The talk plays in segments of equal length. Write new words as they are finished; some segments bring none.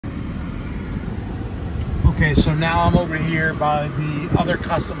Okay, so now I'm over here by the other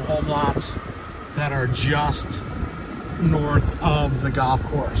custom home lots that are just north of the golf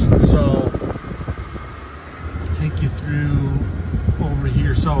course. So I'll take you through over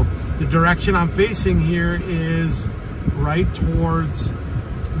here. So the direction I'm facing here is right towards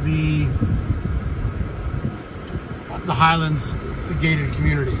the Highlands gated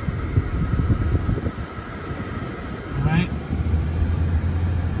community. All right.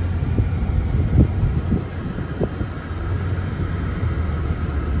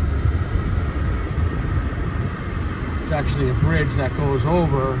 It's actually a bridge that goes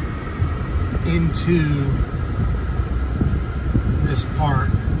over into this part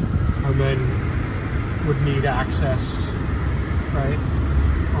and then would need access, right?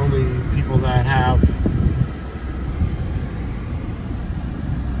 Only people that have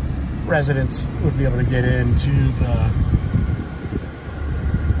residents would be able to get into the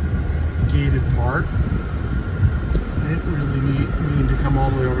gated part. It really need to come all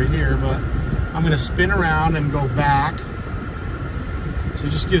the way over here, but I'm going to spin around and go back. So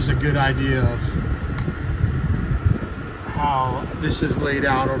it just gives a good idea of how this is laid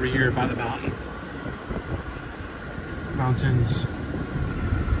out over here by the mountains. The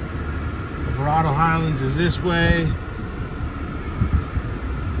Verrado Highlands is this way.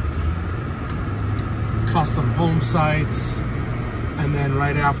 Custom home sites, and then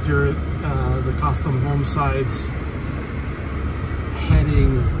right after the custom home sites,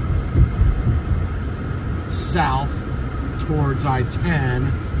 heading south towards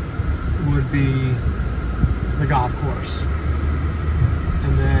I-10 would be the golf course.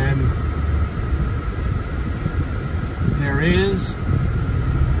 And then there is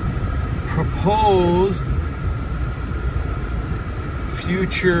proposed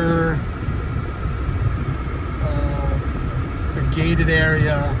future gated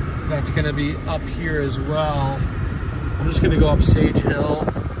area that's going to be up here as well. I'm just going to go up Sage Hill.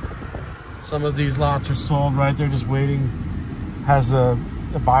 Some of these lots are sold, right? They're just waiting. Has the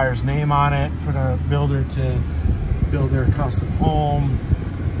buyer's name on it for the builder to build their custom home.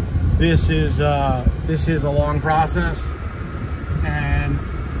 This is a long process, and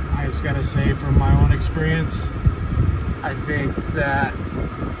I just got to say, from my own experience, I think that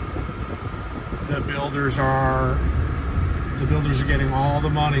the builders are getting all the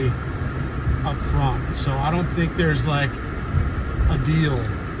money up front. So I don't think there's like a deal,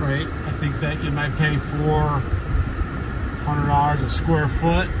 right? I think that you might pay $400 a square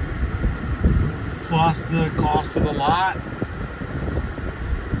foot plus the cost of the lot.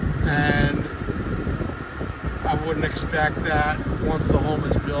 And I wouldn't expect that once the home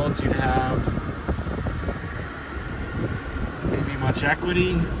is built, you'd have maybe much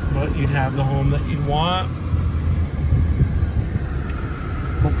equity, but you'd have the home that you'd want.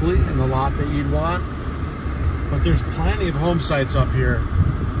 Hopefully in the lot that you'd want. But there's plenty of home sites up here.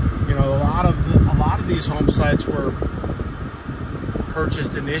 You know, a lot of these home sites were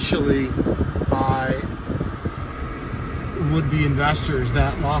purchased initially by would-be investors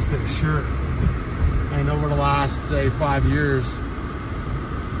that lost their shirt. And over the last, say, 5 years,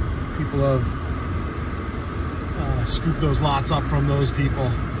 people have scooped those lots up from those people.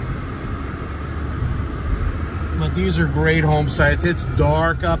 But these are great home sites. It's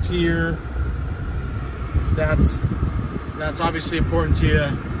dark up here. That's obviously important to you.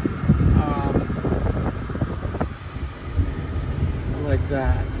 I like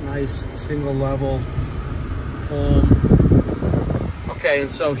that. Nice single level home. Okay,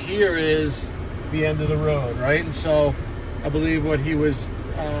 and so here is the end of the road, right? And so I believe what he was,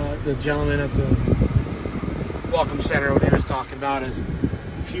 the gentleman at the Welcome Center, what he was talking about is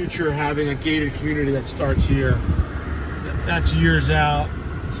future having a gated community that starts here. That's years out.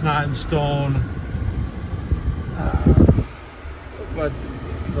 It's not in stone, but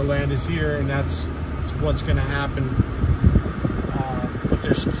the land is here, and that's what's going to happen. But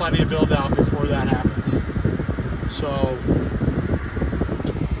there's plenty of build out before that happens. So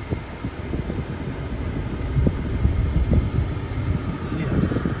let's see, I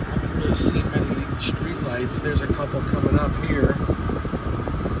haven't really seen many street lights. There's a couple coming up here.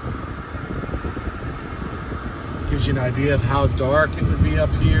 Gives you an idea of how dark it would be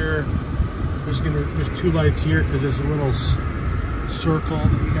up here. There's two lights here because there's a little circle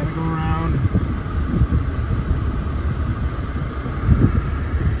that you got to go around.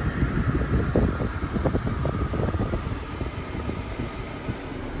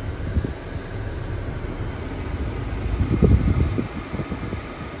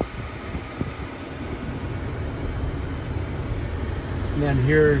 And then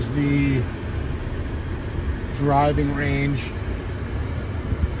here's the driving range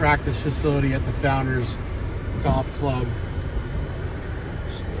practice facility at the Founders golf club.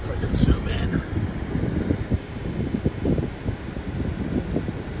 See if I can zoom in.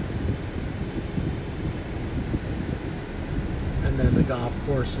 And then the golf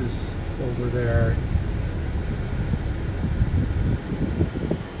course is over there.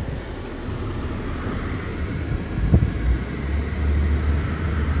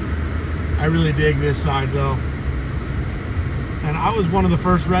 I really dig this side though. And I was one of the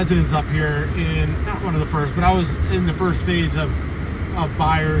first residents up here not one of the first, but I was in the first phase of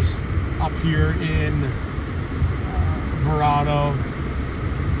buyers up here in Verrado.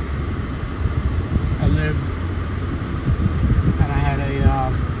 I lived, and I had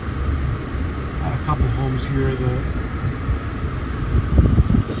a couple homes here.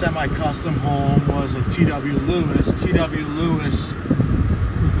 The semi-custom home was a T.W. Lewis. T.W. Lewis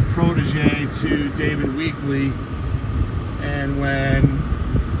was the protege to David Weekley. And when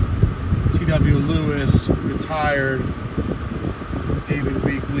T.W. Lewis retired, David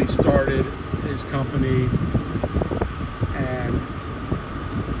Weekley started his company. And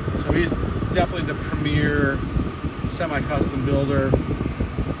so he's definitely the premier semi-custom builder.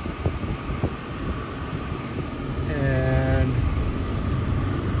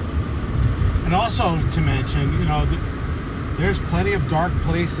 And also to mention, you know, there's plenty of dark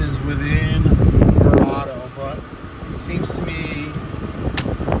places within Verrado, but it seems to me,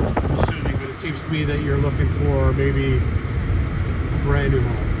 I'm assuming, but it seems to me that you're looking for maybe a brand new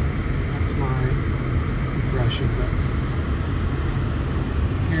home. That's my impression. But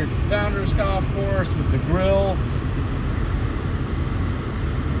here's the Founders Golf Course with the grill.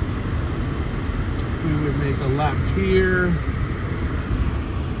 If we would make a left here,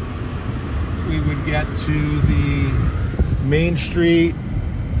 we would get to the Main Street,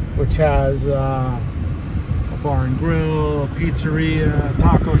 which has a bar and grill, a pizzeria, a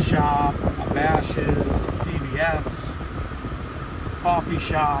taco shop, a Bash's, a CVS, coffee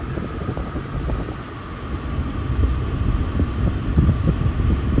shop.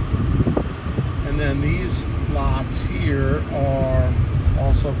 And then these lots here are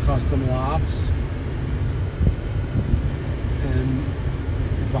also custom lots. And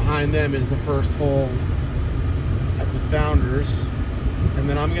behind them is the first hole at the Founders. And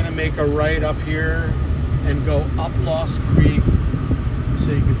then I'm gonna make a right up here and go up Lost Creek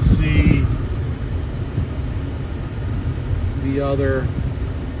so you can see the other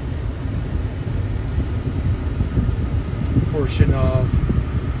portion of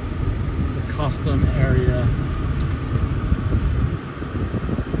the custom area.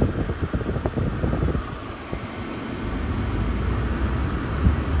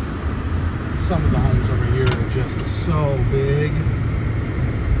 Some of the homes over here are just so big.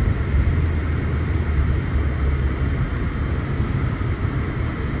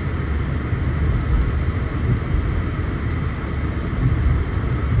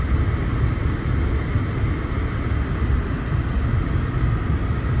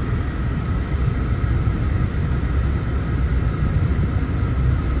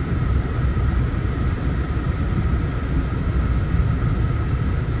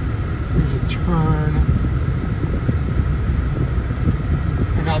 Turn.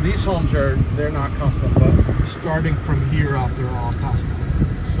 And now these homes they're not custom, but starting from here up, they're all custom.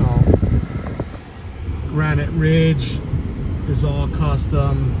 So Granite Ridge is all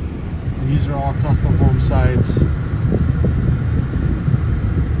custom. These are all custom home sites.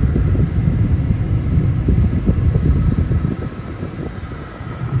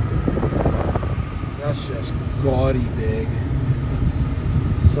 That's just gaudy big.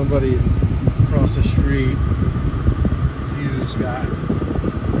 Somebody across the street, views got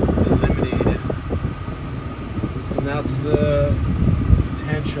eliminated, and that's the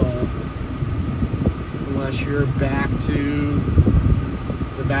potential, unless you're back to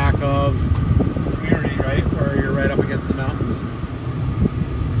the back of the community, right, where you're right up against the mountains.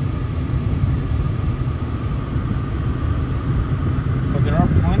 But there are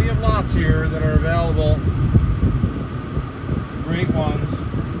plenty of lots here that are available, great ones.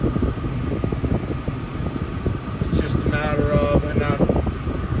 Matter of, and now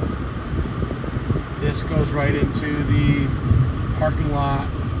this goes right into the parking lot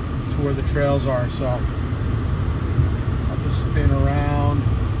to where the trails are, so I'll just spin around.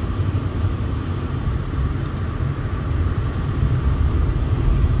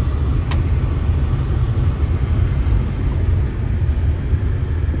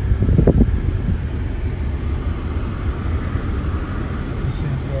 This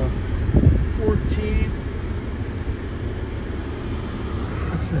is the 14th.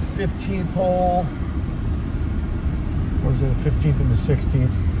 The 15th hole, or is it the 15th and the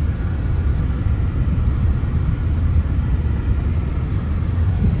 16th?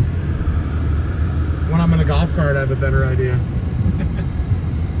 I'm in a golf cart, I have a better idea.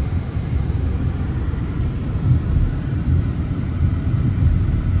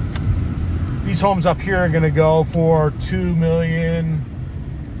 These homes up here are going to go for $2 million,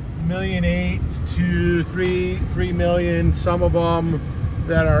 $1.8 million to $3 million. Some of them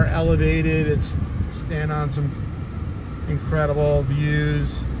that are elevated, it's stand on some incredible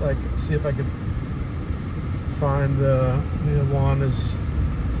views. Like, see if I could find the one is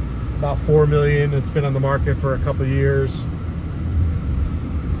about $4 million. It's been on the market for a couple of years.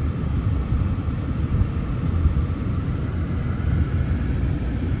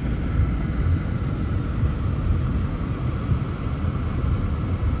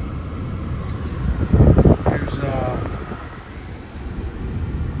 Here's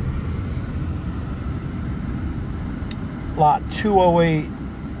lot 208,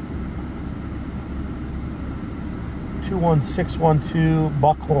 21612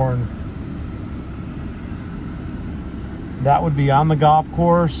 Buckhorn. That would be on the golf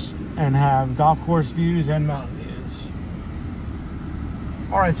course and have golf course views and mountain views.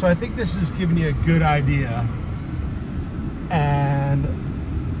 All right, so I think this is giving you a good idea. And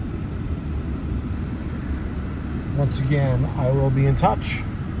once again, I will be in touch.